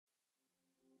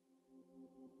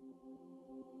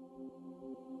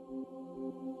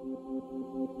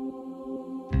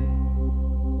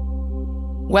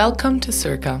Welcome to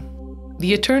Cerca.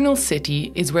 The eternal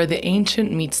city is where the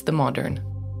ancient meets the modern.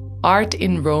 Art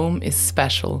in Rome is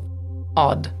special,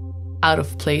 odd, out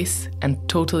of place, and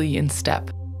totally in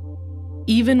step.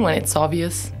 Even when it's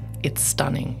obvious, it's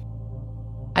stunning.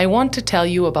 I want to tell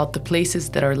you about the places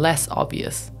that are less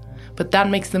obvious, but that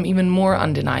makes them even more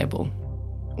undeniable.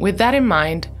 With that in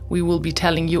mind, we will be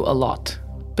telling you a lot.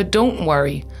 But don't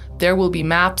worry, there will be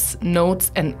maps,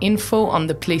 notes, and info on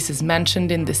the places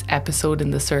mentioned in this episode in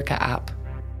the Cerca app.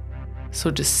 So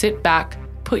just sit back,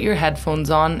 put your headphones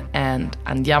on, and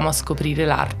andiamo a scoprire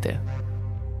l'arte.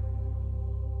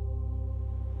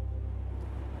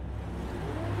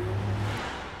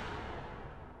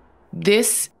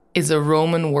 This is a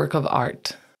Roman work of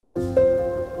art.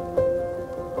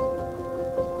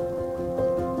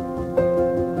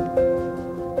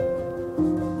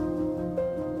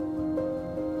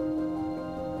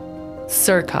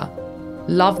 Cerca.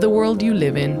 Love the world you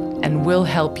live in and we'll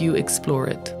help you explore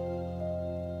it.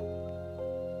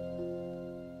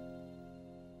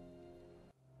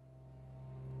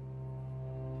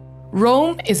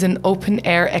 Rome is an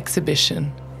open-air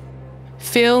exhibition.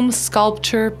 Film,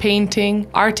 sculpture, painting,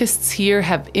 artists here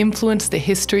have influenced the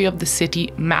history of the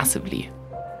city massively.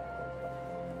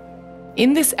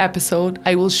 In this episode,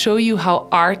 I will show you how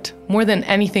art, more than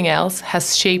anything else,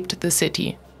 has shaped the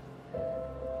city.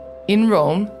 In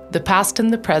Rome, the past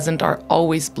and the present are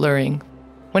always blurring.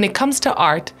 When it comes to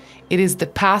art, it is the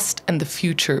past and the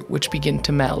future which begin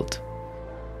to meld.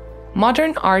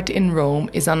 Modern art in Rome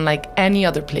is unlike any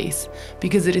other place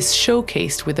because it is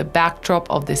showcased with a backdrop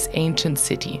of this ancient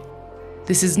city.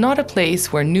 This is not a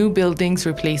place where new buildings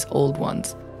replace old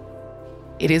ones.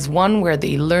 It is one where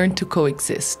they learn to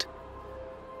coexist.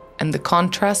 And the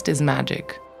contrast is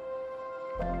magic.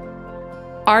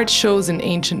 Art shows in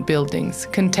ancient buildings,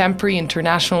 contemporary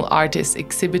international artists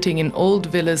exhibiting in old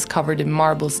villas covered in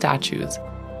marble statues,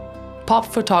 pop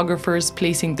photographers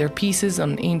placing their pieces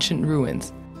on ancient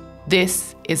ruins.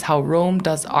 This is how Rome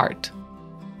does art.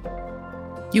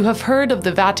 You have heard of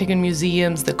the Vatican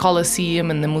museums, the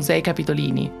Colosseum, and the Musei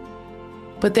Capitolini.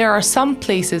 But there are some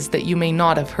places that you may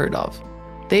not have heard of.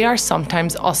 They are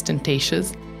sometimes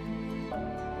ostentatious,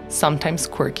 sometimes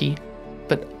quirky,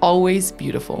 but always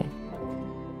beautiful.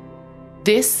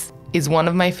 This is one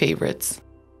of my favorites.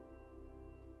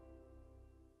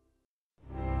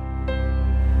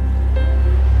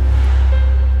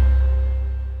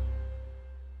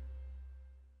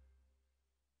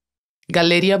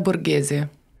 Galleria Borghese.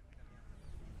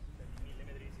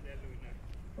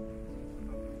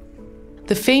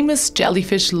 The famous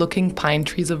jellyfish-looking pine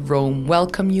trees of Rome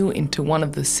welcome you into one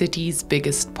of the city's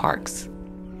biggest parks,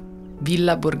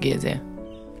 Villa Borghese.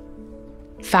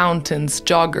 Fountains,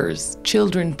 joggers,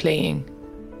 children playing.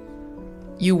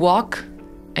 You walk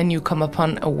and you come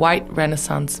upon a white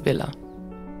Renaissance villa.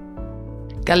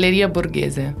 Galleria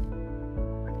Borghese.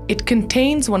 It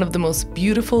contains one of the most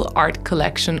beautiful art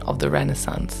collection of the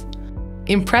Renaissance.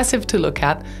 Impressive to look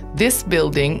at, this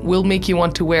building will make you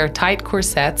want to wear tight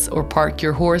corsets or park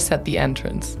your horse at the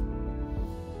entrance.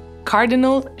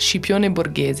 Cardinal Scipione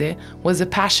Borghese was a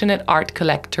passionate art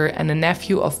collector and a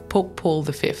nephew of Pope Paul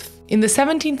V. In the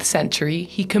 17th century,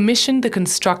 he commissioned the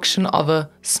construction of a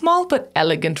small but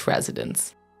elegant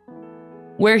residence,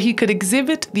 where he could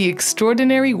exhibit the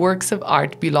extraordinary works of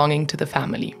art belonging to the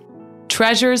family.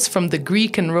 Treasures from the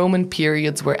Greek and Roman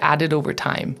periods were added over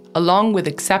time, along with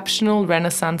exceptional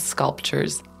Renaissance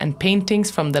sculptures and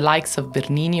paintings from the likes of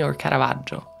Bernini or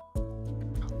Caravaggio.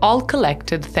 All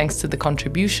collected thanks to the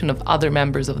contribution of other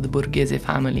members of the Borghese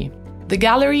family. The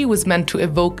gallery was meant to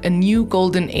evoke a new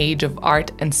golden age of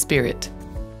art and spirit.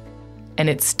 And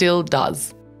it still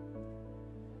does.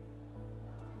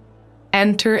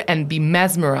 Enter and be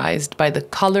mesmerized by the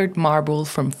colored marble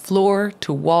from floor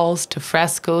to walls to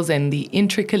frescoes and the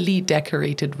intricately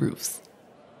decorated roofs.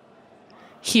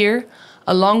 Here,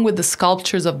 along with the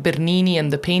sculptures of Bernini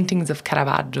and the paintings of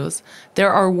Caravaggios,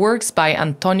 there are works by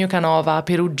Antonio Canova,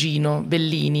 Perugino,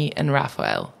 Bellini, and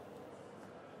Raphael.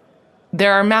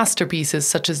 There are masterpieces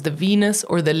such as the Venus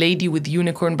or the Lady with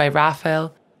Unicorn by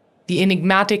Raphael, the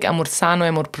enigmatic Amor Sano,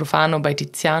 Amor Profano by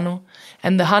Tiziano,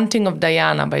 and the Hunting of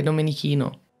Diana by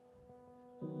Domenichino.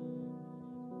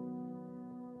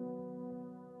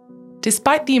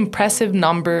 Despite the impressive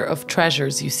number of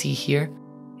treasures you see here,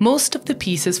 most of the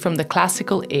pieces from the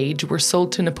classical age were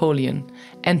sold to Napoleon,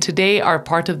 and today are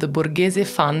part of the Borghese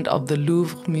Fund of the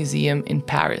Louvre Museum in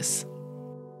Paris.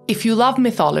 If you love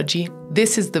mythology,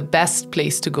 this is the best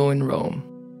place to go in Rome.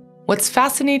 What's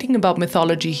fascinating about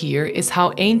mythology here is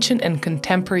how ancient and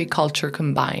contemporary culture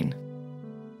combine.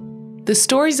 The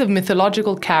stories of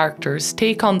mythological characters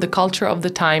take on the culture of the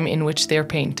time in which they're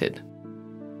painted.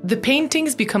 The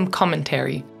paintings become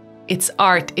commentary. It's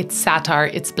art, it's satire,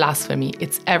 it's blasphemy,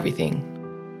 it's everything.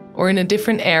 Or in a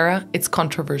different era, it's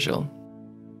controversial.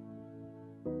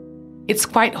 It's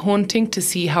quite haunting to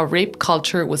see how rape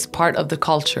culture was part of the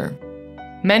culture.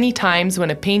 Many times when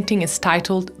a painting is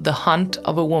titled The Hunt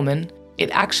of a Woman,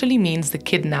 it actually means the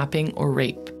kidnapping or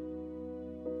rape.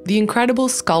 The incredible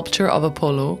sculpture of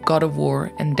Apollo, god of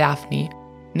war, and Daphne,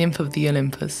 nymph of the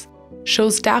Olympus,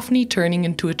 shows Daphne turning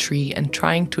into a tree and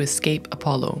trying to escape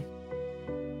Apollo.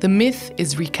 The myth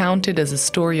is recounted as a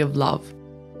story of love.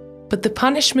 But the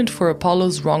punishment for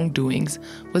Apollo's wrongdoings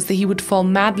was that he would fall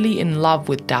madly in love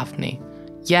with Daphne,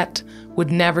 yet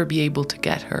would never be able to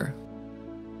get her.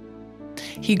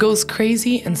 He goes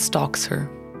crazy and stalks her.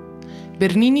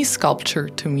 Bernini's sculpture,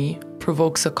 to me,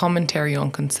 provokes a commentary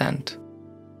on consent.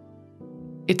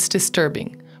 It's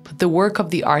disturbing, but the work of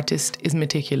the artist is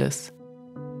meticulous.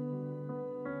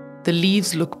 The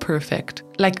leaves look perfect,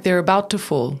 like they're about to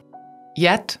fall,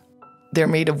 yet they're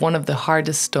made of one of the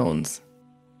hardest stones.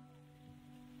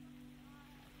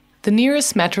 The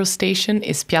nearest metro station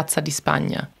is Piazza di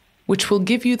Spagna, which will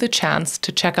give you the chance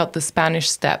to check out the Spanish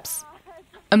Steps,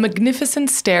 a magnificent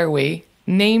stairway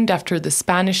named after the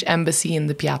Spanish embassy in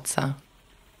the piazza.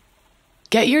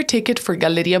 Get your ticket for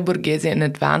Galleria Borghese in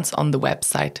advance on the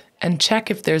website and check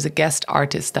if there's a guest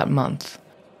artist that month.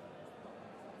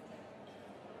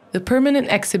 The permanent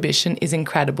exhibition is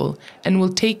incredible and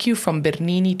will take you from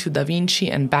Bernini to Da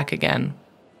Vinci and back again.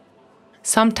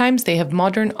 Sometimes they have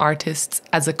modern artists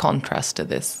as a contrast to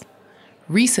this.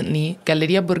 Recently,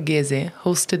 Galleria Borghese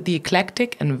hosted the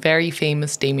eclectic and very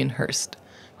famous Damien Hirst,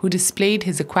 who displayed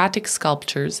his aquatic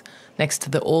sculptures next to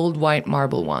the old white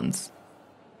marble ones.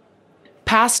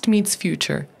 Past meets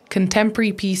future,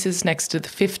 contemporary pieces next to the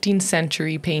 15th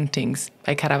century paintings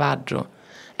by Caravaggio,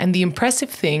 and the impressive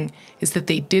thing is that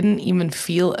they didn't even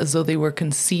feel as though they were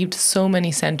conceived so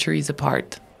many centuries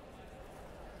apart.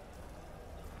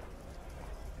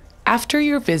 After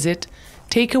your visit,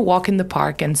 take a walk in the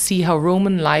park and see how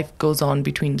Roman life goes on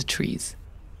between the trees.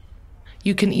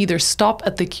 You can either stop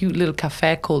at the cute little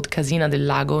cafe called Casina del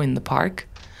Lago in the park,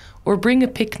 or bring a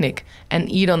picnic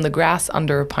and eat on the grass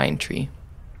under a pine tree.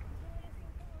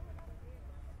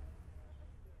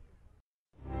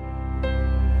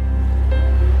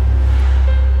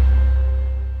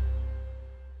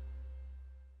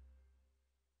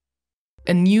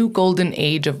 A new golden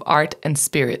age of art and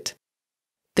spirit.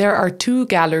 There are 2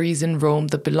 galleries in Rome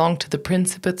that belong to the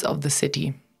principates of the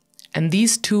city, and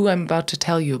these 2 I'm about to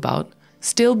tell you about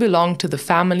still belong to the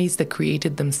families that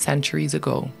created them centuries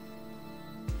ago.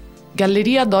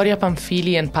 Galleria Doria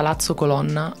Pamphili and Palazzo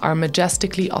Colonna are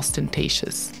majestically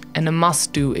ostentatious, and a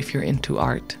must-do if you're into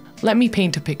art. Let me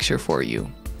paint a picture for you.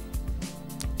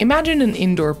 Imagine an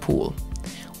indoor pool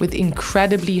with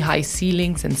incredibly high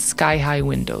ceilings and sky-high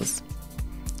windows.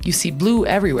 You see blue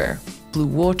everywhere. Blue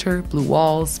water, blue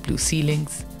walls, blue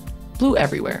ceilings, blue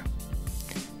everywhere.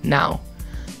 Now,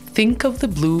 think of the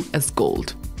blue as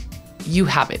gold. You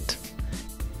have it.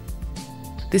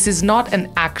 This is not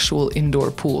an actual indoor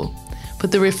pool,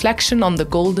 but the reflection on the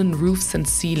golden roofs and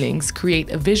ceilings create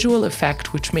a visual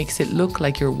effect which makes it look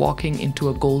like you're walking into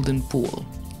a golden pool.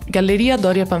 Galleria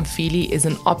Doria Pamphili is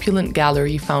an opulent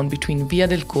gallery found between Via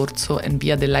del Corso and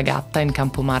Via della Gatta in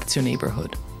Campomarzio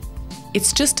neighborhood.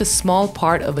 It's just a small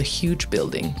part of a huge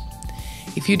building.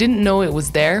 If you didn't know it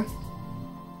was there,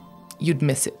 you'd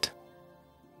miss it.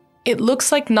 It looks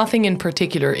like nothing in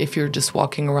particular if you're just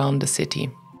walking around the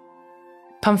city.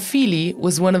 Pamphili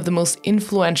was one of the most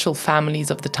influential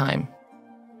families of the time.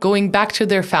 Going back to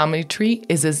their family tree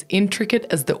is as intricate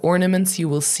as the ornaments you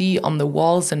will see on the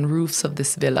walls and roofs of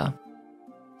this villa.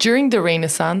 During the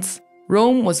Renaissance,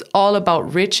 Rome was all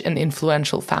about rich and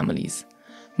influential families,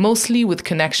 mostly with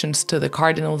connections to the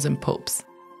cardinals and popes.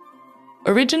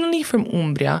 Originally from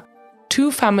Umbria,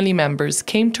 2 family members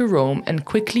came to Rome and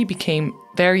quickly became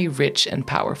very rich and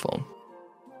powerful.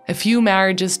 A few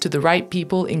marriages to the right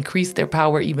people increased their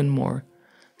power even more,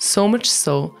 so much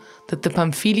so that the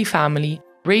Pamphili family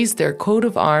raised their coat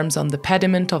of arms on the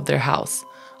pediment of their house,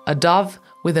 a dove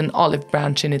with an olive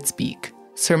branch in its beak,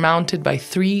 surmounted by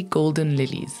 3 golden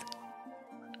lilies.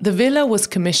 The villa was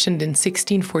commissioned in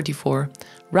 1644,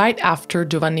 right after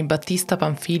Giovanni Battista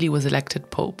Pamphili was elected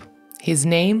Pope. His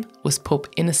name was Pope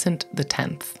Innocent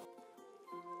X.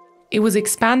 It was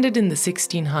expanded in the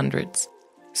 1600s,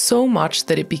 so much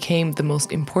that it became the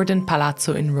most important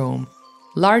palazzo in Rome,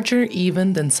 larger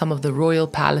even than some of the royal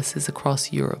palaces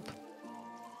across Europe.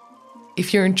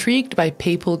 If you're intrigued by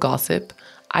papal gossip,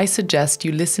 I suggest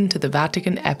you listen to the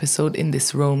Vatican episode in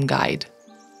this Rome guide.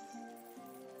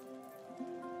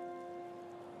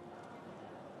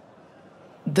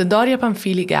 The Doria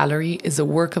Pamphili Gallery is a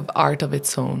work of art of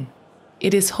its own.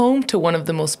 It is home to one of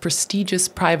the most prestigious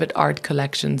private art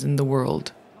collections in the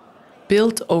world,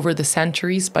 built over the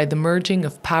centuries by the merging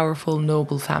of powerful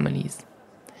noble families.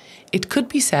 It could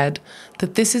be said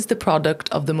that this is the product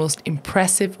of the most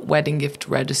impressive wedding gift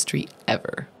registry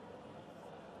ever.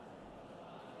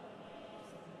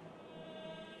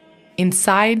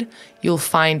 Inside, you'll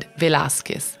find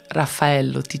Velázquez,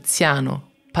 Raffaello, Tiziano,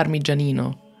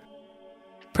 Parmigianino.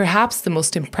 Perhaps the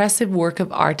most impressive work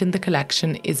of art in the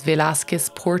collection is Velázquez's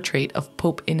portrait of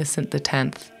Pope Innocent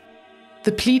X.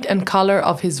 The pleat and collar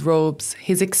of his robes,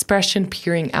 his expression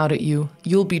peering out at you,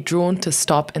 you'll be drawn to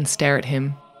stop and stare at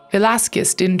him.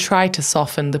 Velázquez didn't try to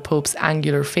soften the Pope's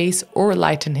angular face or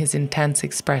lighten his intense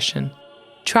expression.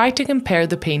 Try to compare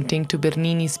the painting to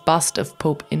Bernini's bust of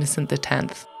Pope Innocent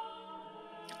X,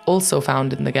 also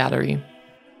found in the gallery.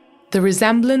 The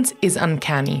resemblance is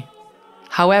uncanny.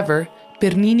 However,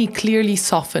 Bernini clearly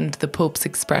softened the Pope's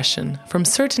expression, from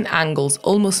certain angles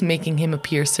almost making him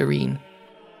appear serene.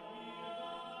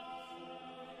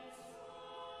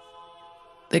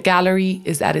 The gallery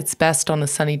is at its best on a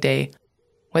sunny day,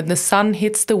 when the sun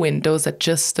hits the windows at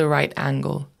just the right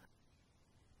angle.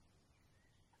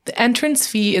 The entrance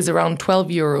fee is around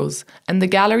 €12, and the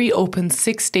gallery opens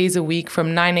 6 days a week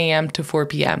from 9 a.m. to 4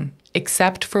 p.m.,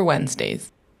 except for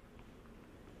Wednesdays.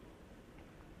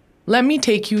 Let me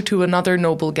take you to another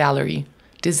noble gallery,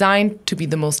 designed to be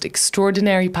the most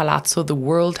extraordinary palazzo the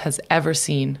world has ever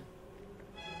seen.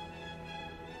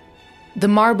 The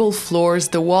marble floors,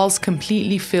 the walls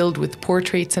completely filled with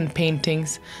portraits and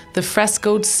paintings, the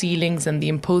frescoed ceilings and the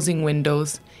imposing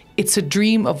windows. It's a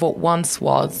dream of what once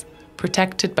was,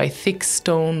 protected by thick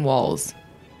stone walls.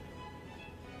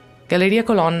 Galleria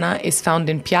Colonna is found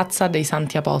in Piazza dei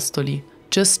Santi Apostoli,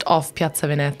 just off Piazza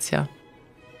Venezia.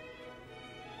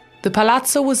 The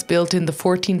palazzo was built in the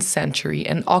 14th century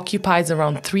and occupies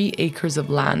around 3 acres of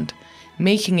land,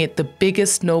 making it the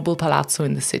biggest noble palazzo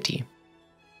in the city.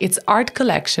 Its art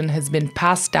collection has been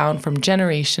passed down from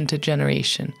generation to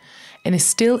generation and is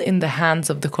still in the hands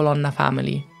of the Colonna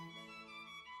family.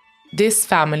 This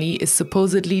family is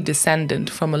supposedly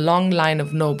descendant from a long line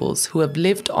of nobles who have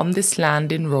lived on this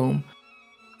land in Rome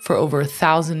for over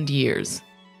 1,000 years.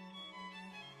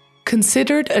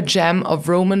 Considered a gem of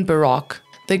Roman Baroque,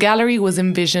 the gallery was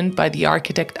envisioned by the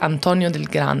architect Antonio del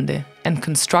Grande and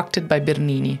constructed by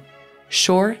Bernini,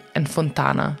 Shore and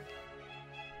Fontana.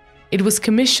 It was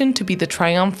commissioned to be the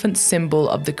triumphant symbol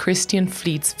of the Christian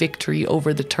fleet's victory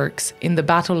over the Turks in the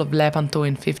Battle of Lepanto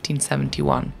in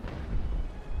 1571.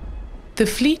 The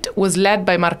fleet was led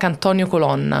by Marcantonio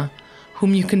Colonna,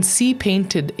 whom you can see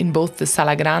painted in both the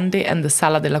Sala Grande and the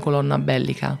Sala della Colonna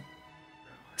Bellica.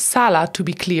 Sala, to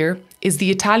be clear, is the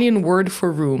Italian word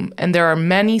for room, and there are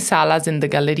many salas in the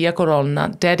Galleria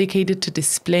Colonna dedicated to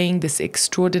displaying this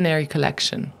extraordinary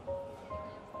collection.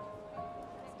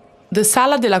 The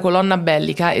Sala della Colonna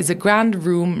Bellica is a grand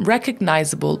room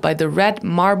recognizable by the red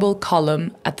marble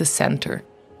column at the center,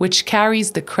 which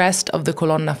carries the crest of the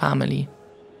Colonna family.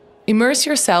 Immerse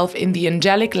yourself in the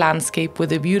angelic landscape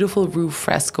with a beautiful roof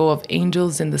fresco of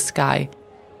angels in the sky,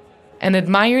 and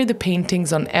admire the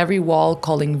paintings on every wall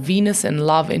calling Venus and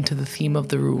love into the theme of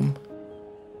the room.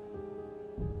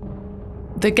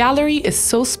 The gallery is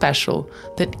so special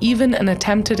that even an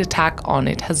attempted attack on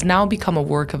it has now become a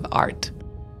work of art.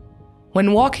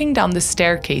 When walking down the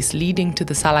staircase leading to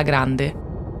the Sala Grande,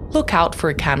 look out for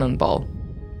a cannonball.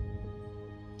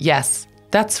 Yes,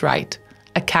 that's right,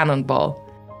 a cannonball.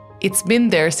 It's been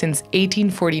there since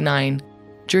 1849,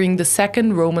 during the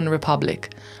Second Roman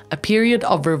Republic, a period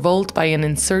of revolt by an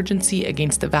insurgency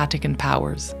against the Vatican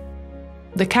powers.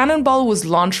 The cannonball was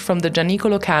launched from the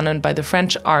Gianicolo cannon by the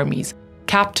French armies,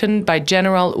 captained by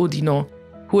General Oudinot,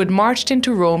 who had marched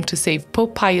into Rome to save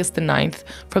Pope Pius IX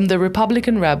from the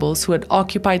Republican rebels who had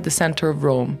occupied the center of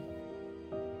Rome.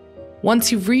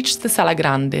 Once you've reached the Sala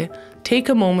Grande, take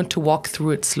a moment to walk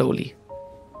through it slowly.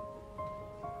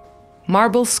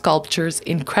 Marble sculptures,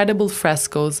 incredible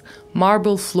frescoes,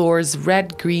 marble floors,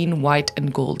 red, green, white,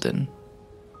 and golden.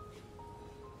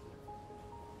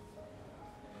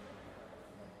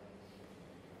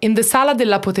 In the Sala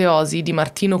dell'Apoteosi di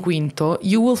Martino V,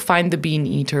 you will find The Bean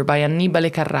Eater by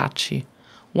Annibale Carracci,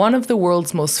 one of the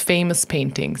world's most famous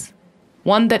paintings,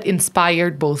 one that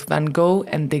inspired both Van Gogh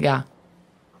and Degas.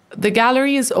 The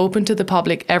gallery is open to the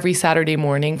public every Saturday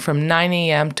morning from 9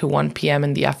 a.m. to 1 p.m.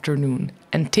 in the afternoon,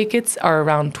 and tickets are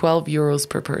around €12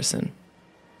 per person.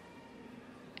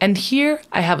 And here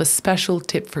I have a special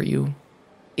tip for you.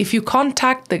 If you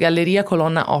contact the Galleria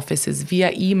Colonna offices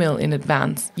via email in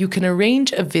advance, you can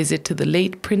arrange a visit to the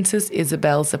late Princess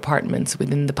Isabel's apartments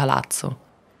within the palazzo,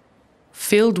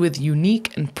 filled with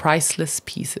unique and priceless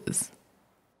pieces.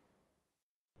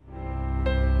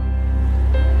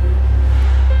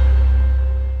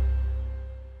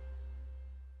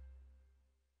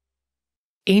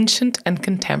 Ancient and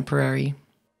contemporary.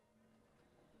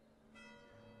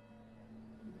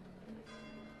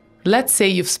 Let's say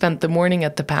you've spent the morning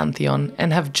at the Pantheon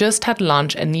and have just had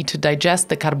lunch and need to digest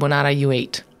the carbonara you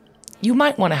ate. You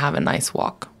might want to have a nice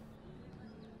walk.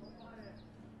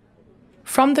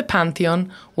 From the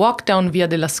Pantheon, walk down Via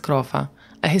della Scrofa,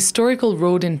 a historical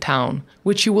road in town,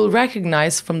 which you will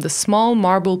recognize from the small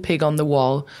marble pig on the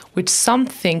wall, which some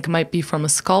think might be from a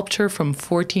sculpture from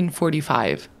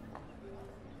 1445.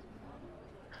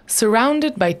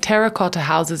 Surrounded by terracotta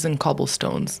houses and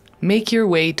cobblestones, make your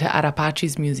way to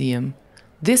Arapaci's museum.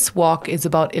 This walk is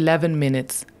about 11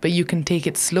 minutes, but you can take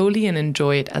it slowly and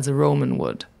enjoy it as a Roman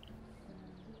would.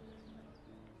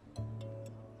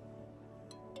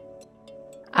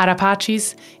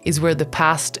 Arapaci's is where the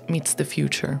past meets the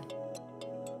future.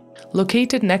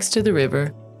 Located next to the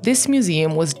river, this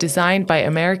museum was designed by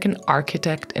American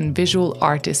architect and visual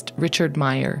artist Richard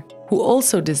Meyer, who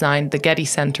also designed the Getty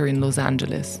Center in Los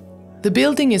Angeles. The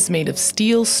building is made of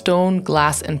steel, stone,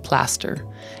 glass, and plaster,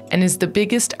 and is the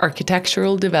biggest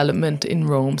architectural development in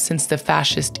Rome since the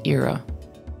fascist era.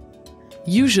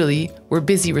 Usually, we're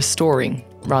busy restoring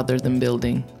rather than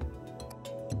building.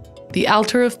 The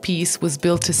Altar of Peace was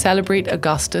built to celebrate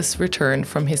Augustus' return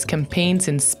from his campaigns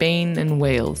in Spain and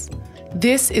Wales.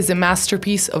 This is a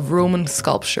masterpiece of Roman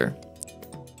sculpture.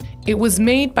 It was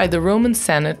made by the Roman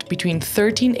Senate between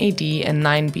 13 AD and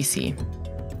 9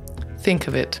 BC. Think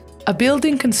of it, a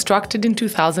building constructed in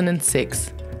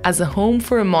 2006 as a home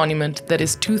for a monument that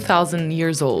is 2,000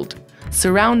 years old,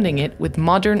 surrounding it with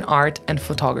modern art and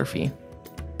photography.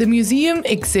 The museum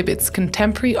exhibits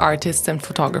contemporary artists and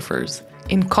photographers,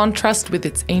 in contrast with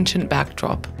its ancient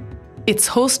backdrop. It's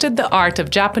hosted the art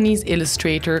of Japanese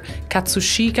illustrator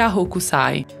Katsushika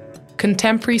Hokusai.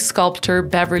 Contemporary sculptor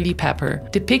Beverly Pepper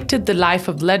depicted the life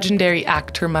of legendary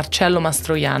actor Marcello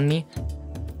Mastroianni,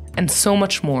 and so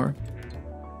much more.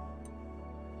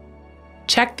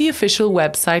 Check the official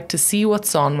website to see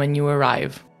what's on when you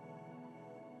arrive.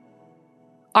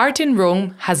 Art in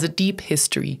Rome has a deep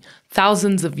history,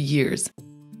 thousands of years,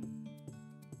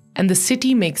 and the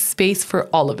city makes space for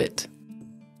all of it.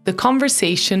 The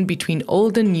conversation between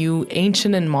old and new,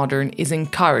 ancient and modern is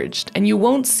encouraged, and you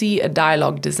won't see a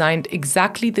dialogue designed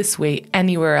exactly this way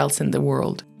anywhere else in the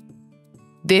world.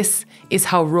 This is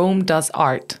how Rome does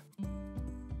art.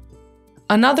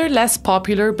 Another less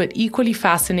popular but equally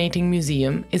fascinating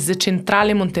museum is the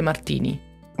Centrale Montemartini,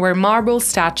 where marble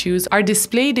statues are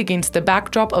displayed against the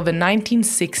backdrop of a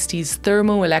 1960s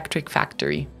thermoelectric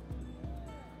factory.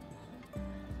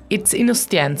 It's in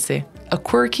Ostiense, a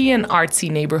quirky and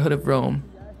artsy neighborhood of Rome.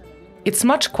 It's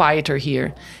much quieter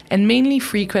here and mainly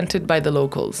frequented by the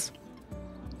locals.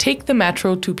 Take the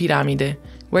metro to Piramide,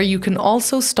 where you can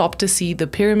also stop to see the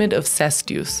Pyramid of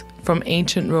Cestius from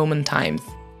ancient Roman times.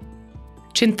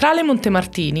 Centrale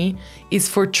Montemartini is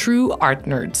for true art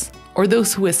nerds, or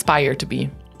those who aspire to be.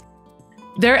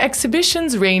 Their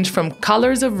exhibitions range from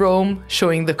colors of Rome,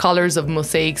 showing the colors of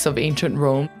mosaics of ancient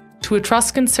Rome, to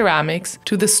Etruscan ceramics,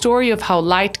 to the story of how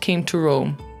light came to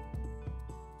Rome.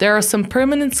 There are some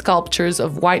permanent sculptures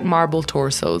of white marble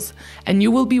torsos, and you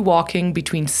will be walking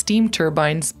between steam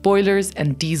turbines, boilers,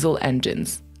 and diesel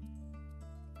engines.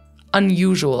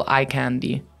 Unusual eye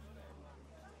candy.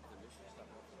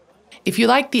 If you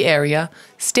like the area,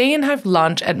 stay and have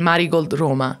lunch at Marigold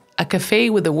Roma, a cafe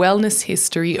with a wellness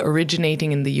history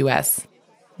originating in the US.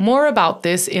 More about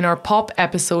this in our pop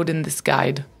episode in this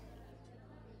guide.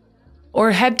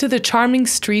 Or head to the charming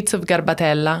streets of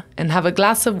Garbatella and have a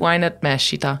glass of wine at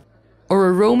Mescita, or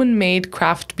a Roman-made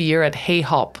craft beer at Hey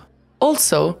Hop.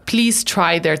 Also, please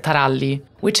try their taralli,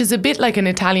 which is a bit like an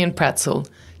Italian pretzel,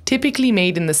 typically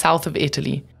made in the south of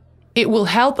Italy. It will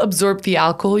help absorb the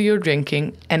alcohol you're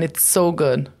drinking, and it's so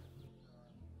good.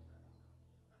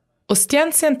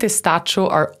 Ostiense and Testaccio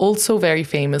are also very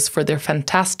famous for their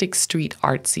fantastic street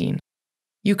art scene.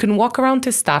 You can walk around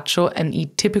Testaccio and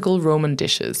eat typical Roman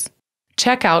dishes.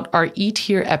 Check out our Eat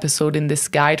Here episode in this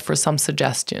guide for some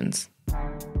suggestions.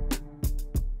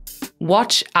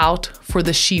 Watch out for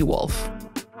the she-wolf.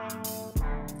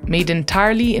 Made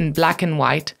entirely in black and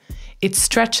white, it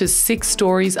stretches 6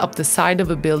 stories up the side of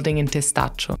a building in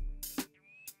Testaccio.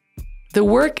 The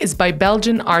work is by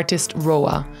Belgian artist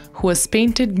Roa, who has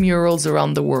painted murals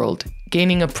around the world,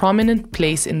 gaining a prominent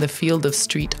place in the field of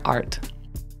street art.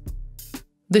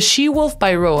 The She-Wolf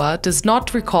by Roa does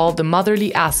not recall the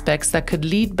motherly aspects that could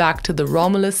lead back to the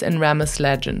Romulus and Remus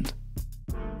legend.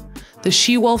 The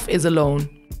she-wolf is alone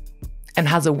and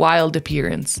has a wild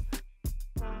appearance,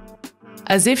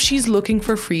 as if she's looking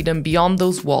for freedom beyond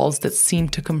those walls that seem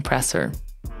to compress her.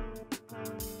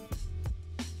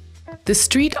 The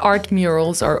street art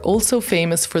murals are also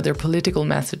famous for their political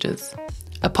messages.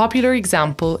 A popular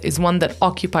example is one that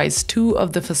occupies two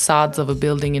of the facades of a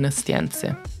building in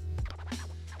Ostiense.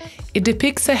 It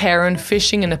depicts a heron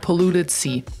fishing in a polluted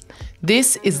sea.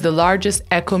 This is the largest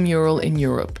eco-mural in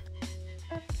Europe,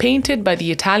 painted by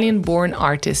the Italian-born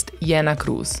artist Jena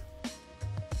Cruz.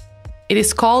 It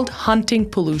is called Hunting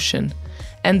Pollution,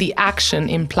 and the action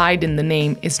implied in the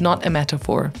name is not a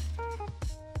metaphor.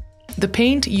 The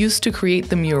paint used to create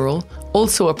the mural,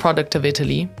 also a product of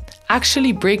Italy,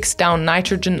 actually breaks down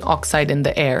nitrogen oxide in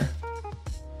the air.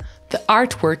 The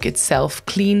artwork itself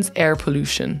cleans air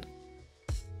pollution.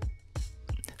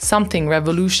 Something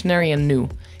revolutionary and new,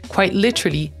 quite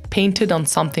literally painted on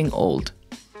something old.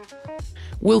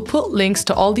 We'll put links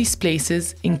to all these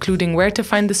places, including where to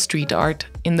find the street art,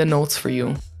 in the notes for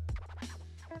you.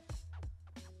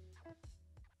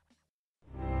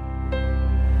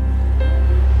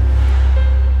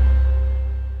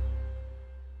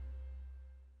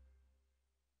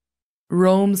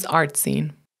 Rome's art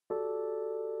scene.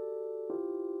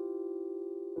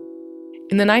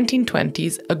 In the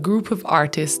 1920s, a group of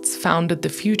artists founded the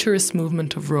Futurist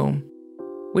movement of Rome,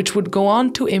 which would go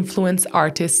on to influence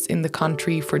artists in the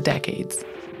country for decades.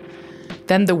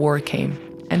 Then the war came,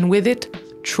 and with it,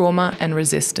 trauma and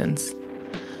resistance.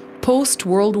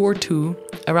 Post-World War II,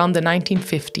 around the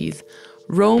 1950s,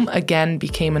 Rome again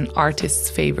became an artist's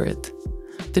favorite.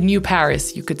 The new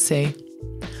Paris, you could say.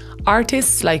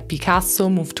 Artists like Picasso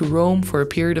moved to Rome for a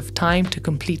period of time to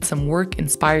complete some work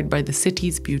inspired by the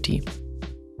city's beauty.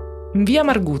 In Via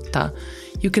Margutta,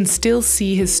 you can still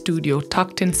see his studio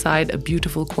tucked inside a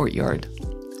beautiful courtyard.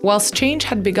 Whilst change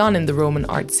had begun in the Roman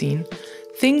art scene,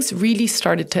 things really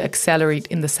started to accelerate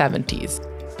in the 70s.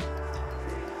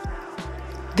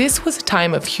 This was a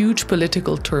time of huge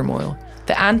political turmoil.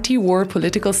 The anti-war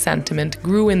political sentiment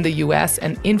grew in the US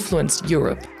and influenced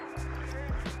Europe,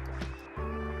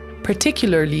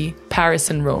 particularly Paris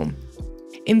and Rome.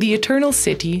 In the Eternal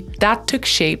City, that took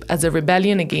shape as a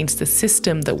rebellion against a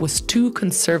system that was too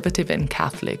conservative and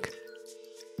Catholic.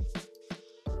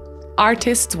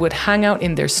 Artists would hang out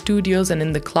in their studios and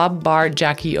in the club bar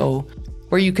Jackie O,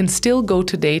 where you can still go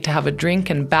today to have a drink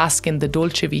and bask in the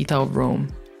dolce vita of Rome.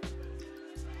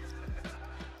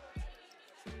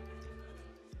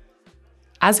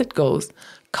 As it goes,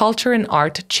 culture and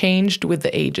art changed with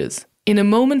the ages. In a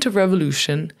moment of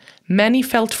revolution, many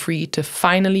felt free to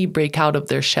finally break out of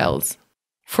their shells.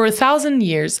 For 1,000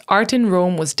 years, art in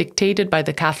Rome was dictated by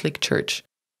the Catholic Church,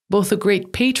 both a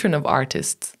great patron of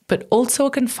artists, but also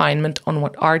a confinement on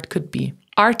what art could be.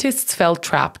 Artists felt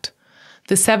trapped.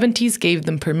 The 70s gave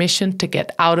them permission to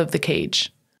get out of the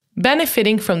cage.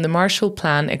 Benefiting from the Marshall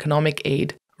Plan economic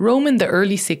aid, Rome in the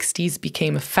early 60s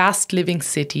became a fast-living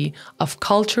city of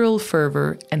cultural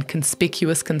fervor and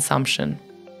conspicuous consumption.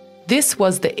 This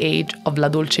was the age of La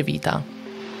Dolce Vita.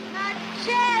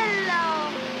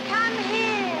 Marcello, come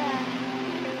here.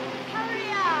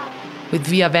 Hurry up. With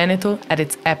Via Veneto at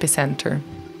its epicenter.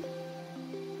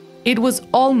 It was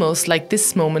almost like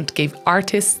this moment gave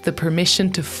artists the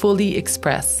permission to fully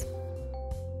express.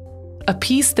 A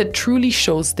piece that truly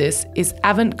shows this is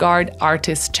avant-garde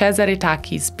artist Cesare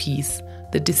Tacchi's piece,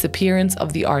 The Disappearance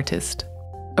of the Artist.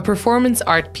 A performance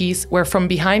art piece where from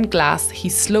behind glass he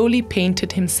slowly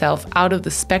painted himself out of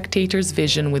the spectator's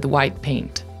vision with white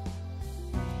paint.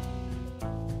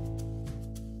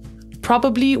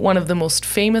 Probably one of the most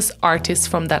famous artists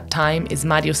from that time is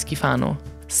Mario Schifano,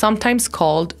 sometimes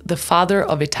called the father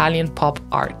of Italian pop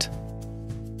art.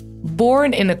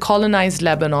 Born in a colonized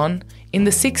Lebanon, in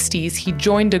the 60s he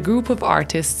joined a group of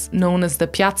artists known as the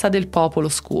Piazza del Popolo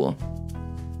School.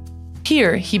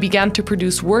 Here, he began to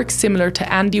produce work similar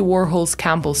to Andy Warhol's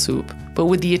Campbell Soup, but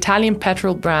with the Italian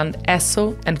petrol brand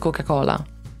Esso and Coca-Cola.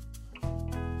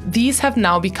 These have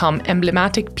now become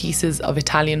emblematic pieces of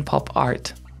Italian pop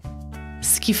art.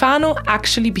 Schifano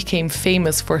actually became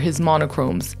famous for his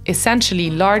monochromes, essentially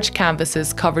large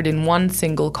canvases covered in one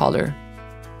single color.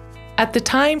 At the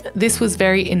time, this was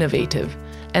very innovative,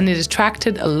 and it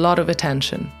attracted a lot of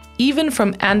attention. Even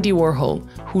from Andy Warhol,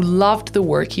 who loved the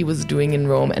work he was doing in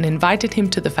Rome and invited him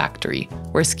to the factory,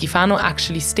 where Schifano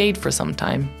actually stayed for some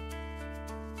time.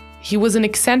 He was an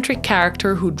eccentric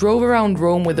character who drove around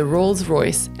Rome with a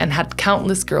Rolls-Royce and had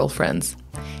countless girlfriends.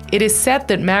 It is said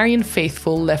that Marian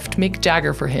Faithfull left Mick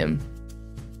Jagger for him.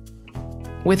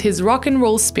 With his rock and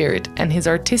roll spirit and his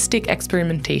artistic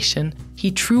experimentation,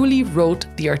 he truly wrote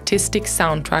the artistic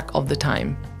soundtrack of the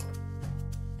time.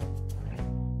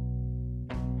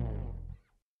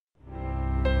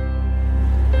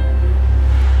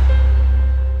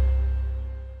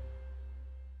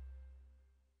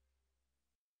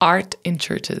 Art in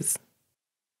churches.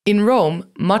 In Rome,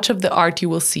 much of the art you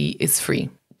will see is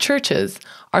free. Churches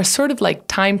are sort of like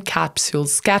time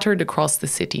capsules scattered across the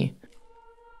city.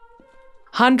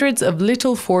 Hundreds of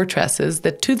little fortresses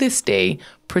that to this day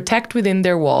protect within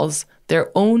their walls their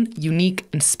own unique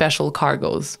and special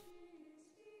cargoes.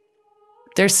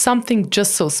 There's something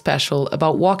just so special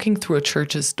about walking through a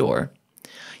church's door.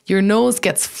 Your nose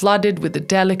gets flooded with the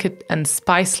delicate and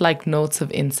spice-like notes of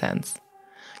incense.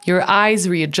 Your eyes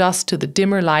readjust to the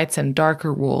dimmer lights and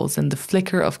darker walls and the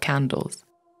flicker of candles.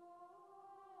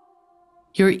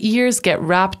 Your ears get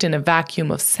wrapped in a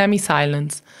vacuum of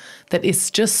semi-silence that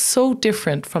is just so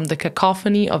different from the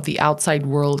cacophony of the outside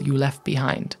world you left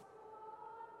behind.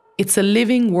 It's a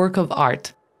living work of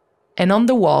art, and on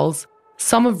the walls,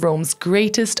 some of Rome's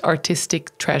greatest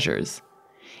artistic treasures.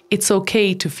 It's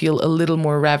okay to feel a little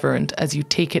more reverent as you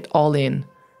take it all in.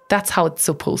 That's how it's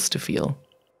supposed to feel.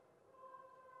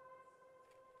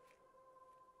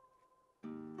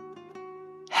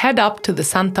 Head up to the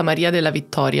Santa Maria della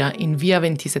Vittoria in Via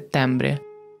 20 Settembre.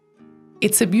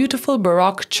 It's a beautiful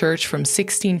Baroque church from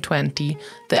 1620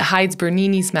 that hides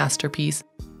Bernini's masterpiece,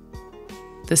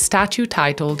 the statue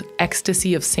titled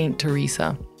Ecstasy of Saint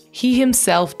Teresa. He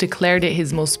himself declared it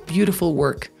his most beautiful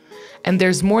work, and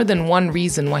there's more than one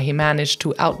reason why he managed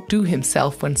to outdo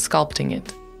himself when sculpting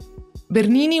it.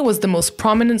 Bernini was the most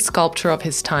prominent sculptor of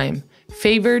his time,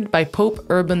 favored by Pope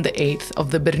Urban VIII of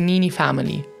the Bernini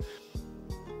family,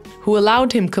 who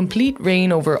allowed him complete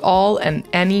reign over all and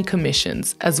any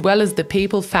commissions, as well as the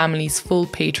papal family's full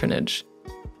patronage.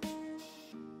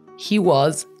 He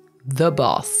was the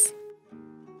boss.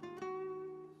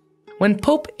 When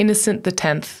Pope Innocent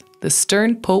X, the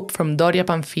stern pope from Doria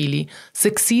Pamphili,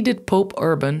 succeeded Pope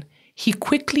Urban, he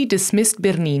quickly dismissed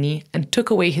Bernini and took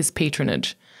away his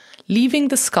patronage, leaving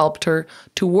the sculptor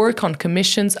to work on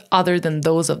commissions other than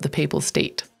those of the papal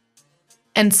state.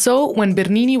 And so, when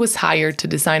Bernini was hired to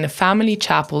design a family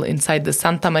chapel inside the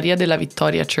Santa Maria della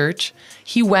Vittoria church,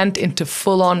 he went into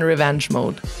full-on revenge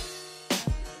mode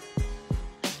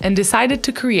and decided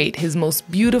to create his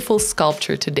most beautiful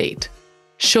sculpture to date,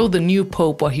 show the new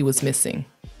pope what he was missing.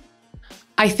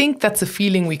 I think that's a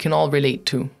feeling we can all relate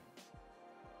to.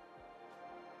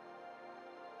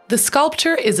 The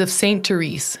sculpture is of Saint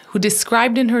Therese, who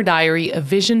described in her diary a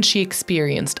vision she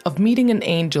experienced of meeting an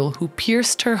angel who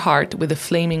pierced her heart with a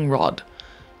flaming rod,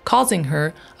 causing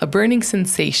her a burning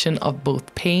sensation of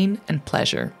both pain and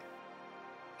pleasure.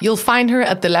 You'll find her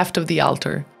at the left of the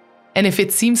altar, and if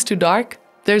it seems too dark,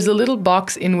 there's a little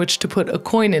box in which to put a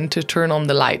coin in to turn on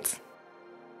the lights.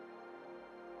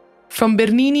 From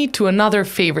Bernini to another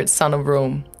favorite son of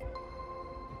Rome,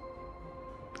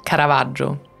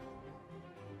 Caravaggio.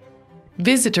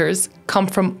 Visitors come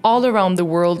from all around the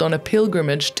world on a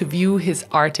pilgrimage to view his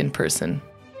art in person.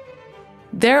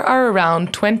 There are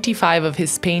around 25 of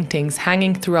his paintings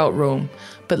hanging throughout Rome,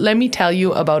 but let me tell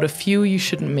you about a few you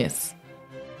shouldn't miss.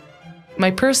 My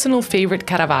personal favorite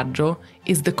Caravaggio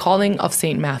is The Calling of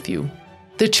St. Matthew.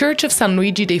 The Church of San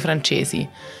Luigi dei Francesi,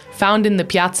 found in the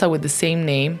piazza with the same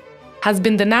name, has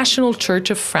been the national church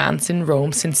of France in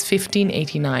Rome since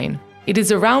 1589. It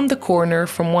is around the corner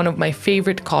from one of my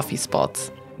favorite coffee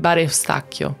spots, Bar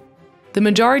Eustachio. The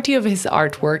majority of his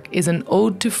artwork is an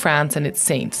ode to France and its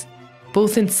saints,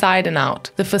 both inside and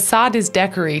out. The facade is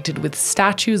decorated with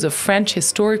statues of French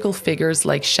historical figures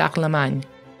like Charlemagne.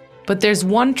 But there's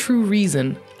one true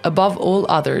reason, above all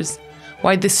others,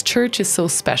 why this church is so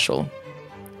special: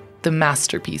 the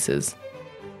masterpieces.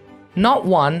 Not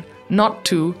one, not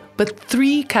two, but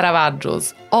 3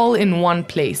 Caravaggios, all in one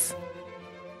place.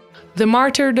 The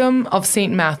Martyrdom of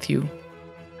St. Matthew,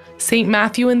 St.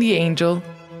 Matthew and the Angel,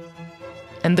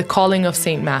 and The Calling of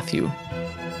St. Matthew.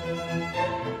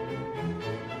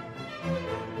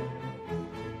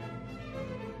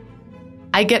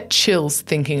 I get chills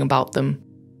thinking about them.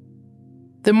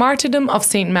 The Martyrdom of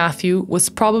St. Matthew was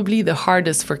probably the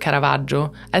hardest for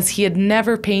Caravaggio, as he had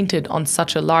never painted on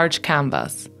such a large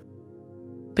canvas.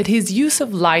 But his use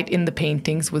of light in the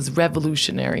paintings was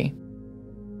revolutionary.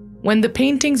 When the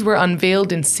paintings were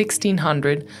unveiled in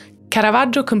 1600,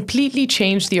 Caravaggio completely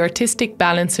changed the artistic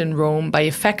balance in Rome by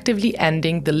effectively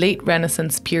ending the late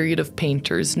Renaissance period of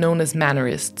painters known as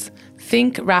Mannerists.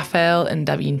 Think Raphael and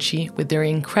Da Vinci with their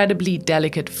incredibly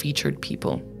delicate featured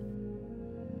people.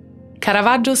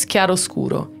 Caravaggio's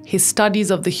chiaroscuro, his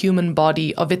studies of the human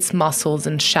body, of its muscles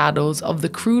and shadows, of the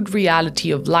crude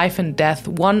reality of life and death,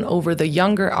 won over the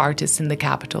younger artists in the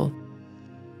capital,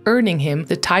 earning him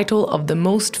the title of the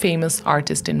most famous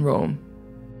artist in Rome.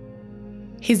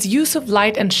 His use of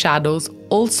light and shadows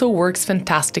also works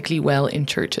fantastically well in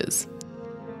churches.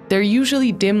 Their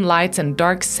usually dim lights and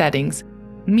dark settings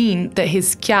mean that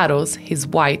his chiaros, his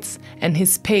whites, and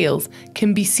his pales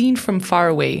can be seen from far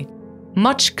away,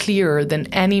 much clearer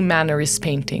than any Mannerist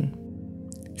painting.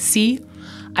 See,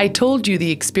 I told you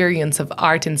the experience of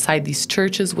art inside these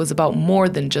churches was about more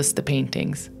than just the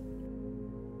paintings.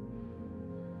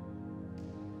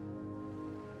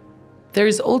 There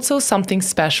is also something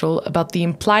special about the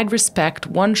implied respect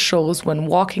one shows when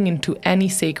walking into any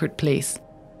sacred place,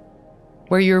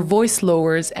 where your voice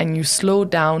lowers and you slow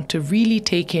down to really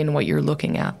take in what you're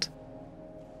looking at.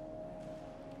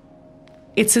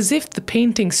 It's as if the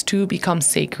paintings too become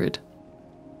sacred.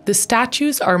 The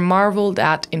statues are marveled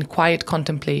at in quiet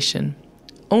contemplation,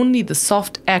 only the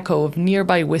soft echo of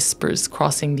nearby whispers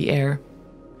crossing the air.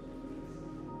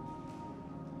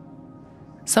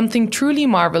 Something truly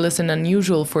marvelous and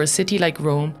unusual for a city like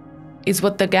Rome is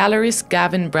what the gallerist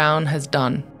Gavin Brown has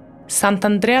done.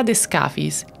 Sant'Andrea de'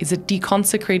 Scafis is a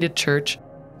deconsecrated church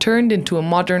turned into a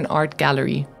modern art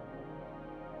gallery.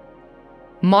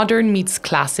 Modern meets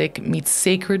classic, meets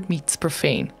sacred, meets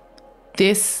profane.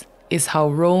 This is how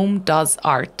Rome does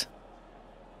art.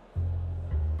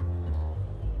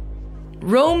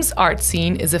 Rome's art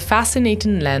scene is a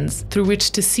fascinating lens through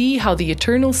which to see how the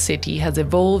eternal city has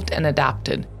evolved and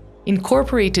adapted,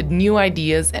 incorporated new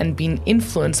ideas and been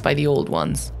influenced by the old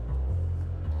ones.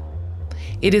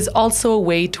 It is also a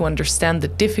way to understand the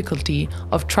difficulty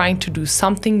of trying to do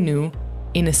something new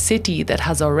in a city that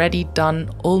has already done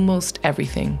almost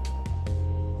everything.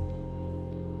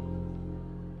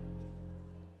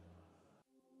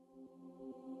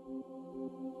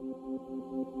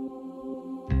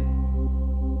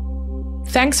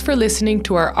 Thanks for listening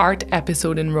to our art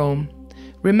episode in Rome.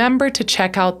 Remember to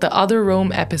check out the other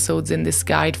Rome episodes in this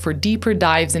guide for deeper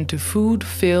dives into food,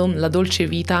 film, La Dolce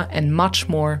Vita, and much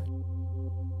more.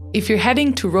 If you're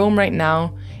heading to Rome right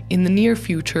now, in the near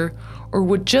future, or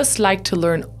would just like to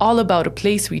learn all about a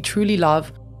place we truly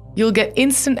love, you'll get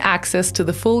instant access to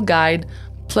the full guide,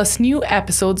 plus new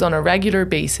episodes on a regular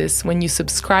basis when you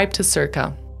subscribe to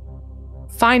Cerca.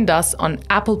 Find us on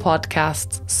Apple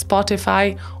Podcasts,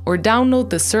 Spotify, or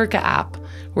download the Cerca app,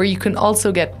 where you can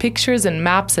also get pictures and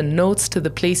maps and notes to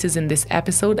the places in this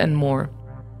episode and more.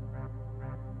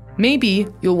 Maybe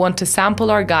you'll want to sample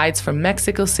our guides from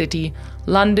Mexico City,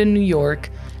 London, New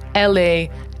York, LA,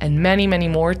 and many, many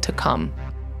more to come.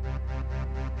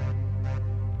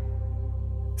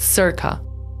 Cerca.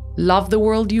 Love the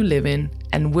world you live in,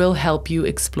 and we'll help you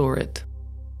explore it.